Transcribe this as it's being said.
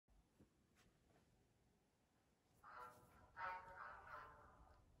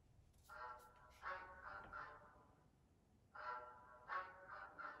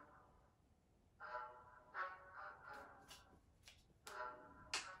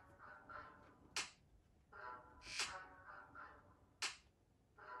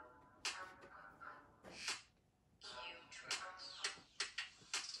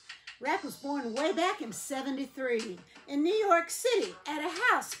Rap was born way back in '73 in New York City at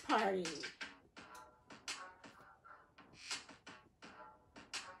a house party.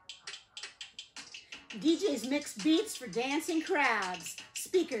 DJs mixed beats for dancing crowds.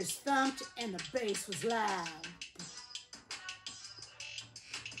 Speakers thumped and the bass was loud.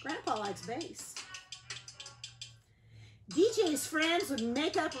 Grandpa likes bass. DJ's friends would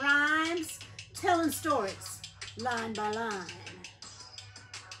make up rhymes, telling stories line by line.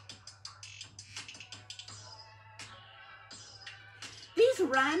 These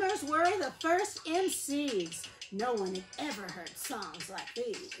rhymers were the first MCs. No one had ever heard songs like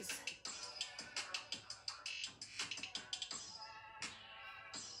these.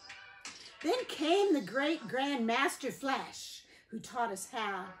 Then came the great Grandmaster Flash, who taught us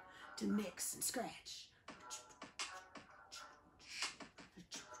how to mix and scratch.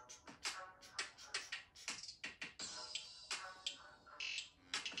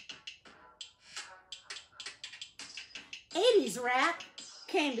 '80s rap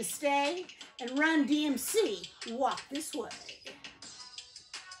came to stay, and Run DMC walked this way.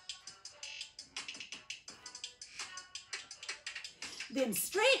 Then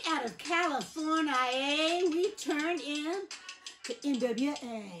straight out of California, we turned in to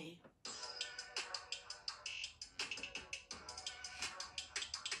NWA.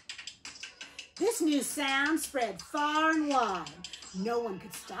 This new sound spread far and wide. No one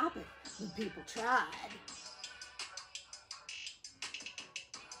could stop it when people tried.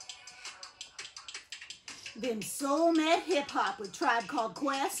 Then soul met hip-hop with Tribe Called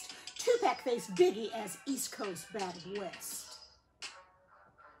Quest. Tupac faced Biggie as East Coast battled West.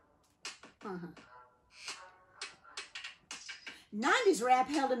 90s rap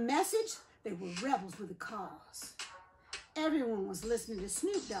held a message. They were rebels with a cause. Everyone was listening to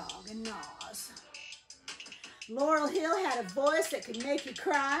Snoop Dogg and Nas. Laurel Hill had a voice that could make you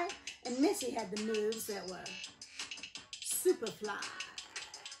cry, and Missy had the moves that were super fly.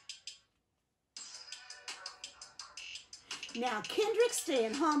 Now Kendrick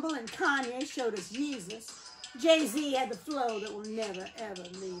staying humble and Kanye showed us Jesus. Jay-Z had the flow that will never ever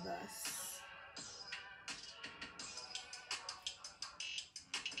leave us.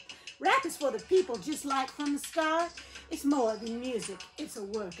 Rap is for the people, just like from the start. It's more than music, it's a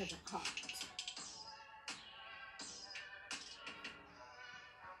work of the heart.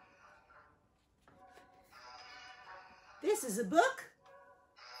 This is a book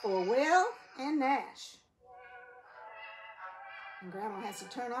for Will and Nash. And Grandma has to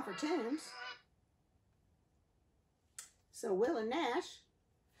turn off her tunes. So Will and Nash,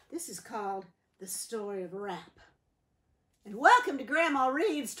 this is called The Story of Rap. And welcome to Grandma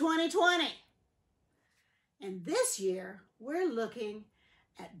Reads 2020. And this year, we're looking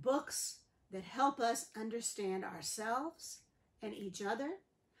at books that help us understand ourselves and each other,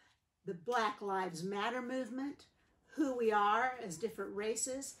 the Black Lives Matter movement, who we are as different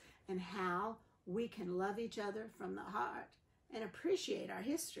races, and how we can love each other from the heart and appreciate our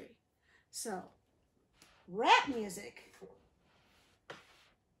history. So, rap music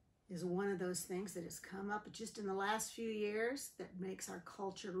is one of those things that has come up just in the last few years that makes our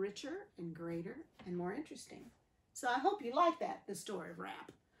culture richer and greater and more interesting. So I hope you like that, The Story of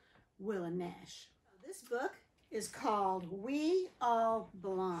Rap, Will and Nash. This book is called We All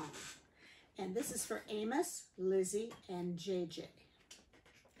Belong. And this is for Amos, Lizzie, and JJ.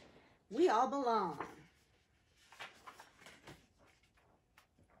 We all belong.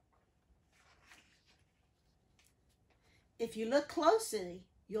 If you look closely,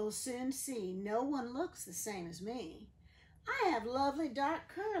 you'll soon see no one looks the same as me. I have lovely dark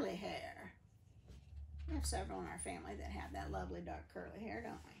curly hair. We have several in our family that have that lovely dark curly hair,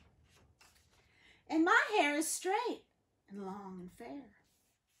 don't we? And my hair is straight and long and fair.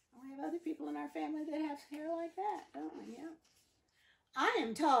 We have other people in our family that have hair like that, don't we? Yeah. I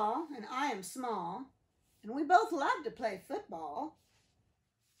am tall and I am small, and we both love to play football.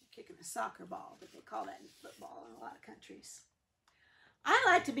 Kicking a soccer ball, but they call that football in a lot of countries. I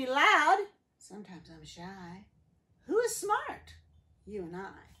like to be loud. Sometimes I'm shy. Who is smart? You and I.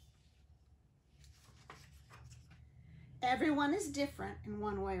 Everyone is different in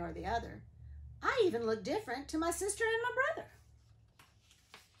one way or the other. I even look different to my sister and my brother.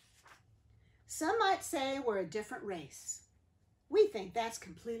 Some might say we're a different race. We think that's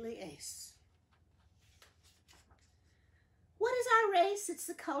completely ace. What is our race? It's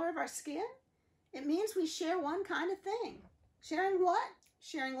the color of our skin. It means we share one kind of thing. Sharing what?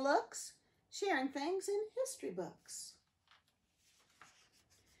 Sharing looks, sharing things in history books.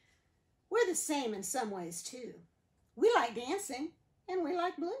 We're the same in some ways too. We like dancing and we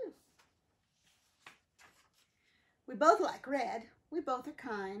like blue. We both like red. We both are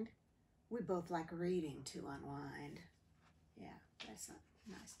kind. We both like reading to unwind. Yeah, that's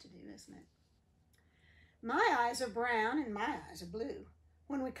nice to do, isn't it? My eyes are brown and my eyes are blue.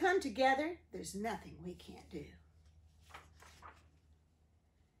 When we come together, there's nothing we can't do.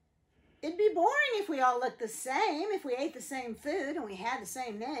 It'd be boring if we all looked the same, if we ate the same food and we had the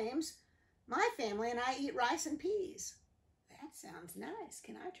same names. My family and I eat rice and peas. That sounds nice.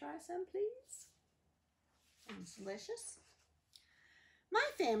 Can I try some, please? Sounds delicious. My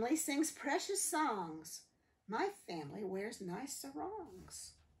family sings precious songs. My family wears nice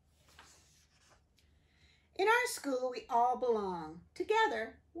sarongs. In our school, we all belong.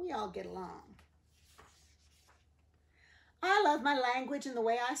 Together, we all get along. I love my language and the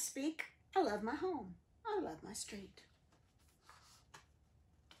way I speak. I love my home. I love my street.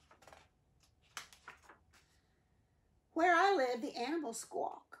 Where I live, the animals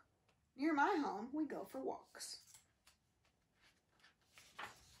squawk. Near my home, we go for walks.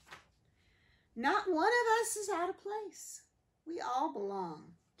 Not one of us is out of place. We all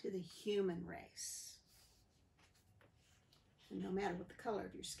belong to the human race. And no matter what the color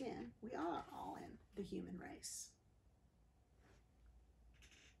of your skin, we are all in the human race.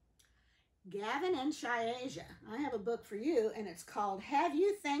 Gavin and Shayasia, I have a book for you, and it's called Have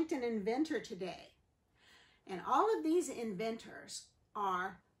You Thanked an Inventor Today? And all of these inventors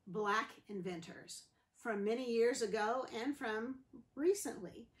are Black inventors from many years ago and from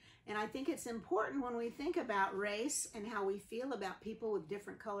recently. And I think it's important when we think about race and how we feel about people with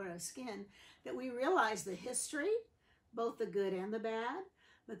different color of skin that we realize the history, both the good and the bad.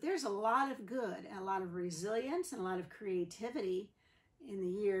 But there's a lot of good and a lot of resilience and a lot of creativity in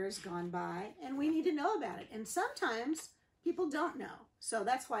the years gone by, and we need to know about it. And sometimes people don't know. So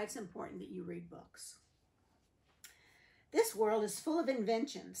that's why it's important that you read books. This world is full of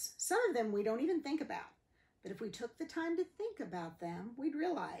inventions. Some of them we don't even think about. But if we took the time to think about them, we'd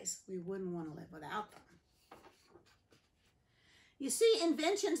realize we wouldn't want to live without them. You see,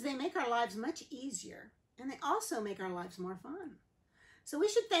 inventions, they make our lives much easier, and they also make our lives more fun. So we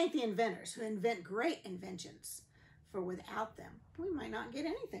should thank the inventors who invent great inventions, for without them, we might not get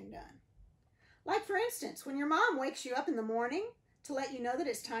anything done. Like, for instance, when your mom wakes you up in the morning to let you know that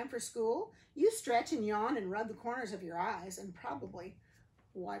it's time for school, you stretch and yawn and rub the corners of your eyes and probably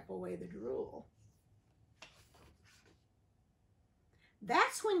wipe away the drool.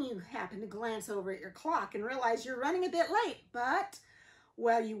 That's when you happen to glance over at your clock and realize you're running a bit late, but,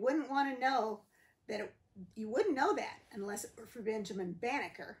 well, you wouldn't want to know that you wouldn't know that unless it were for Benjamin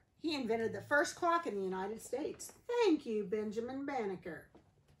Banneker. He invented the first clock in the United States. Thank you, Benjamin Banneker.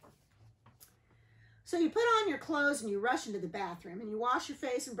 So you put on your clothes and you rush into the bathroom and you wash your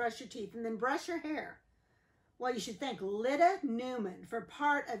face and brush your teeth and then brush your hair. Well, you should thank Lyda Newman for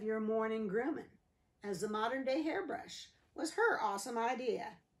part of your morning grooming, as the modern day hairbrush was her awesome idea.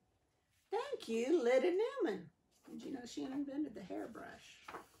 Thank you, Lyda Newman. Did you know she invented the hairbrush?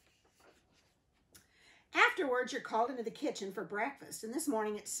 Afterwards, you're called into the kitchen for breakfast, and this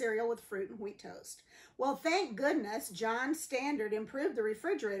morning it's cereal with fruit and wheat toast. Well, thank goodness John Standard improved the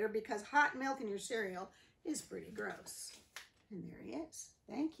refrigerator because hot milk in your cereal is pretty gross. And there he is.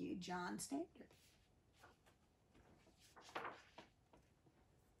 Thank you, John Standard.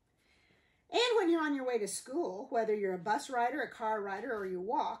 And when you're on your way to school, whether you're a bus rider, a car rider, or you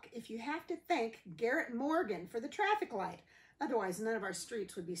walk, if you have to thank Garrett Morgan for the traffic light, otherwise none of our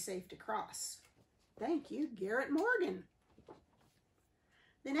streets would be safe to cross. Thank you, Garrett Morgan.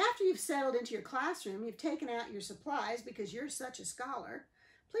 Then after you've settled into your classroom, you've taken out your supplies because you're such a scholar,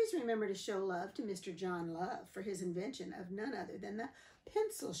 please remember to show love to Mr. John Love for his invention of none other than the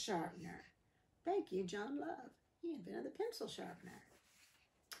pencil sharpener. Thank you, John Love. He invented the pencil sharpener.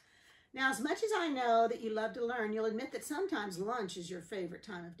 Now, as much as I know that you love to learn, you'll admit that sometimes lunch is your favorite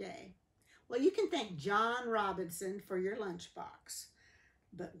time of day. Well, you can thank John Robinson for your lunchbox.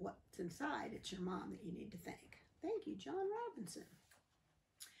 But what's inside, it's your mom that you need to thank. Thank you, John Robinson.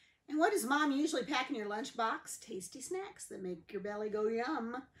 And what does mom usually pack in your lunchbox? Tasty snacks that make your belly go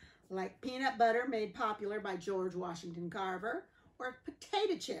yum, like peanut butter made popular by George Washington Carver, or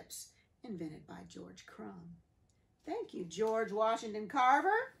potato chips invented by George Crumb. Thank you, George Washington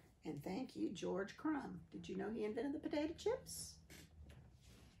Carver, and thank you, George Crumb. Did you know he invented the potato chips?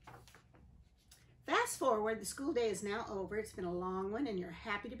 Fast forward, the school day is now over. It's been a long one, and you're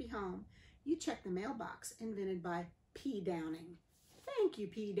happy to be home. You check the mailbox, invented by P. Downing. Thank you,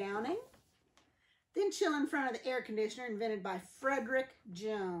 P. Downing. Then chill in front of the air conditioner, invented by Frederick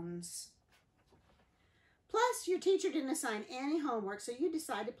Jones. Plus, your teacher didn't assign any homework, so you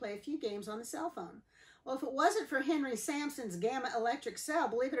decide to play a few games on the cell phone. Well, if it wasn't for Henry Sampson's Gamma electric cell,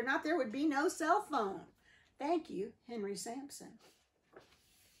 believe it or not, there would be no cell phone. Thank you, Henry Sampson.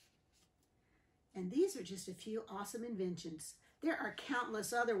 And these are just a few awesome inventions. There are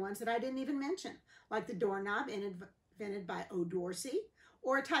countless other ones that I didn't even mention, like the doorknob invented by O. Dorsey,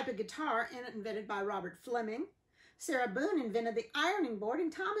 or a type of guitar invented by Robert Fleming. Sarah Boone invented the ironing board,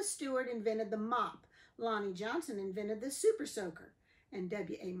 and Thomas Stewart invented the mop. Lonnie Johnson invented the super soaker, and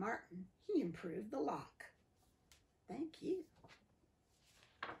W.A. Martin, he improved the lock. Thank you.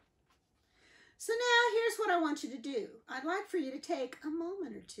 So now here's what I want you to do. I'd like for you to take a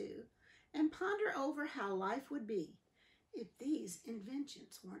moment or two and ponder over how life would be if these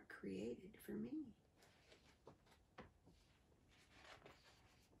inventions weren't created for me.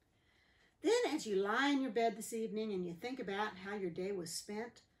 Then as you lie in your bed this evening and you think about how your day was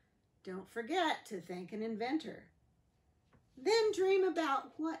spent, don't forget to thank an inventor. Then dream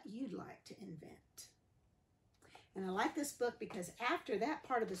about what you'd like to invent. And I like this book because after that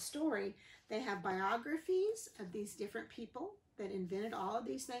part of the story, they have biographies of these different people that invented all of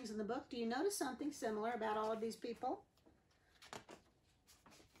these things in the book. Do you notice something similar about all of these people?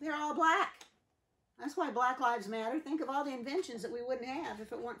 They're all black. That's why Black Lives Matter. Think of all the inventions that we wouldn't have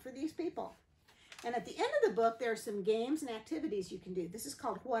if it weren't for these people. And at the end of the book, there are some games and activities you can do. This is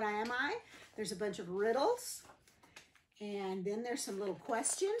called What Am I? There's a bunch of riddles. And then there's some little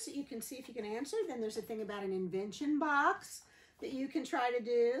questions that you can see if you can answer. Then there's a thing about an invention box that you can try to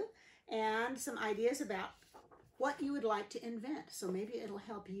do. And some ideas about what you would like to invent. So maybe it'll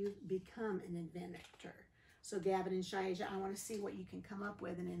help you become an inventor. So Gavin and Shaija, I want to see what you can come up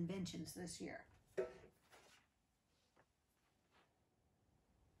with in inventions this year.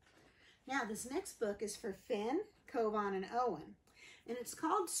 Now, this next book is for Finn, Kovan, and Owen, and it's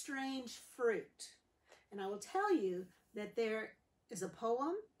called Strange Fruit. And I will tell you that there is a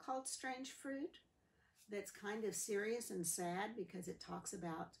poem called Strange Fruit that's kind of serious and sad because it talks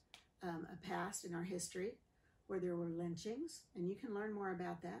about a past in our history where there were lynchings, and you can learn more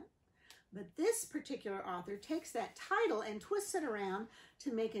about that. But this particular author takes that title and twists it around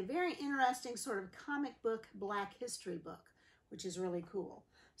to make a very interesting sort of comic book Black history book, which is really cool.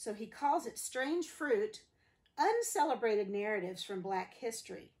 So he calls it Strange Fruit, Uncelebrated Narratives from Black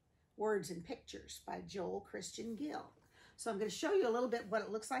History, Words and Pictures by Joel Christian Gill. So I'm going to show you a little bit what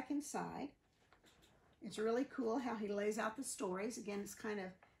it looks like inside. It's really cool how he lays out the stories. Again, it's kind of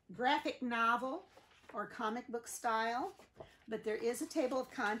graphic novel or comic book style, but there is a table of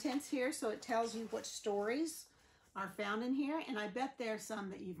contents here, so it tells you what stories are found in here, and I bet there are some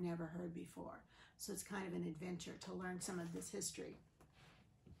that you've never heard before. So it's kind of an adventure to learn some of this history.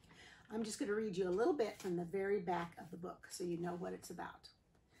 I'm just going to read you a little bit from the very back of the book so you know what it's about.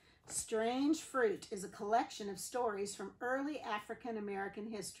 Strange Fruit is a collection of stories from early African American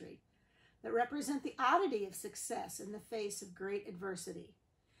history that represent the oddity of success in the face of great adversity.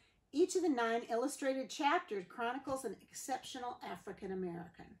 Each of the 9 illustrated chapters chronicles an exceptional African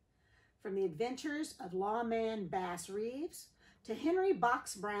American, from the adventures of lawman Bass Reeves to Henry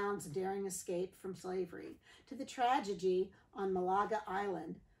Box Brown's daring escape from slavery to the tragedy on Malaga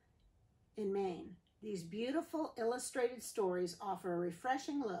Island in Maine. These beautiful illustrated stories offer a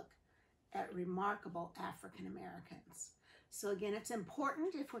refreshing look at remarkable African Americans. So again, it's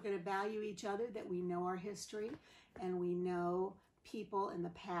important if we're going to value each other that we know our history and we know people in the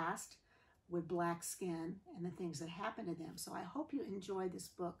past with black skin and the things that happened to them. So I hope you enjoy this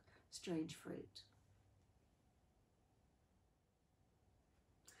book, Strange Fruit.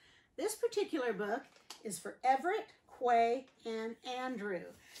 This particular book is for Everett, Quay, and Andrew,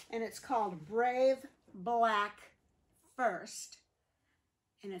 and it's called Brave Black First,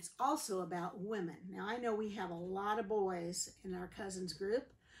 and it's also about women. Now, I know we have a lot of boys in our cousins group,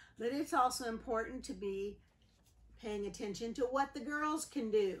 but it's also important to be paying attention to what the girls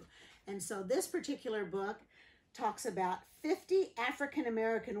can do. And so this particular book talks about 50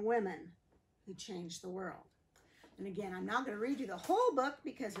 African-American women who changed the world. And again, I'm not going to read you the whole book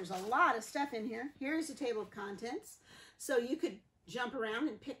because there's a lot of stuff in here. Here's a table of contents. So you could jump around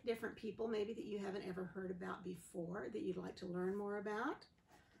and pick different people maybe that you haven't ever heard about before that you'd like to learn more about.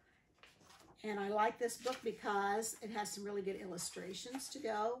 And I like this book because it has some really good illustrations to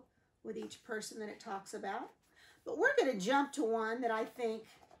go with each person that it talks about. But we're going to jump to one that I think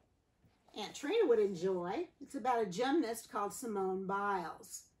Aunt Trina would enjoy. It's about a gymnast called Simone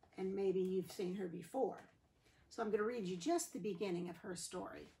Biles, and maybe you've seen her before. So I'm going to read you just the beginning of her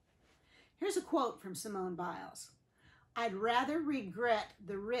story. Here's a quote from Simone Biles. "I'd rather regret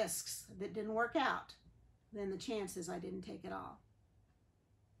the risks that didn't work out than the chances I didn't take at all."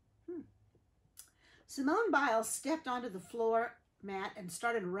 Simone Biles stepped onto the floor mat and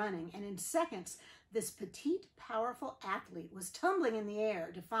started running, and in seconds, this petite, powerful athlete was tumbling in the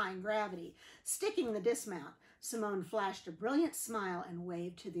air, defying gravity. Sticking the dismount, Simone flashed a brilliant smile and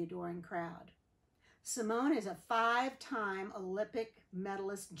waved to the adoring crowd. Simone is a 5-time Olympic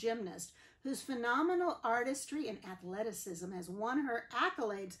medalist gymnast whose phenomenal artistry and athleticism has won her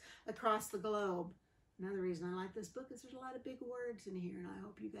accolades across the globe. Another reason I like this book is there's a lot of big words in here, and I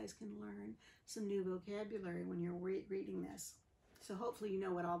hope you guys can learn some new vocabulary when you're reading this. So hopefully you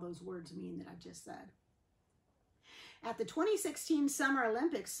know what all those words mean that I've just said. At the 2016 Summer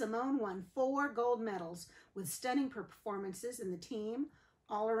Olympics, Simone won 4 gold medals with stunning performances in the team,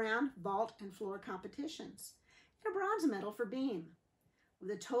 all-around, vault, and floor competitions, and a bronze medal for beam. With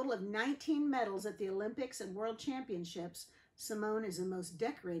a total of 19 medals at the Olympics and World Championships, Simone is the most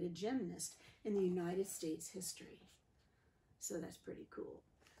decorated gymnast in the United States history. So that's pretty cool.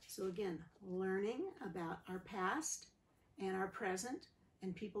 So again, learning about our past and our present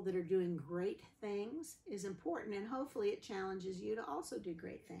and people that are doing great things is important, and hopefully it challenges you to also do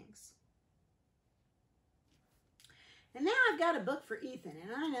great things. And now I've got a book for Ethan,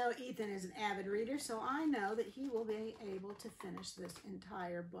 and I know Ethan is an avid reader, so I know that he will be able to finish this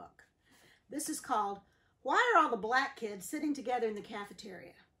entire book. This is called, Why Are All the Black Kids Sitting Together in the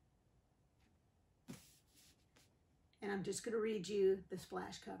Cafeteria? And I'm just going to read you the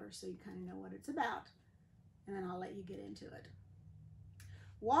splash cover so you kind of know what it's about, and then I'll let you get into it.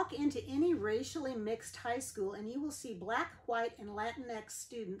 Walk into any racially mixed high school and you will see Black, white, and Latinx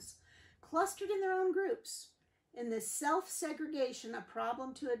students clustered in their own groups. In this self-segregation, a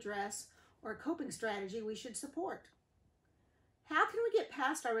problem to address or a coping strategy we should support. How can we get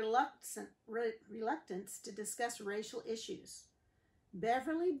past our reluctance to discuss racial issues?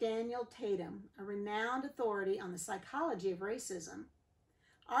 Beverly Daniel Tatum, a renowned authority on the psychology of racism,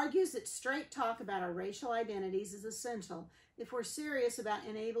 argues that straight talk about our racial identities is essential if we're serious about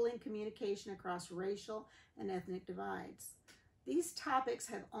enabling communication across racial and ethnic divides. These topics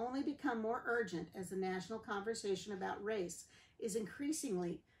have only become more urgent as the national conversation about race is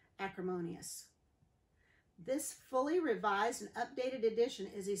increasingly acrimonious. This fully revised and updated edition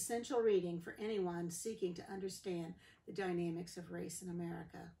is essential reading for anyone seeking to understand the dynamics of race in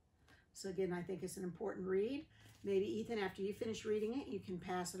America. So again, I think it's an important read. Maybe Ethan, after you finish reading it, you can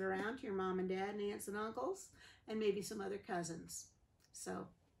pass it around to your mom and dad and aunts and uncles and maybe some other cousins. So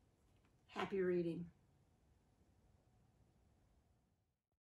happy reading.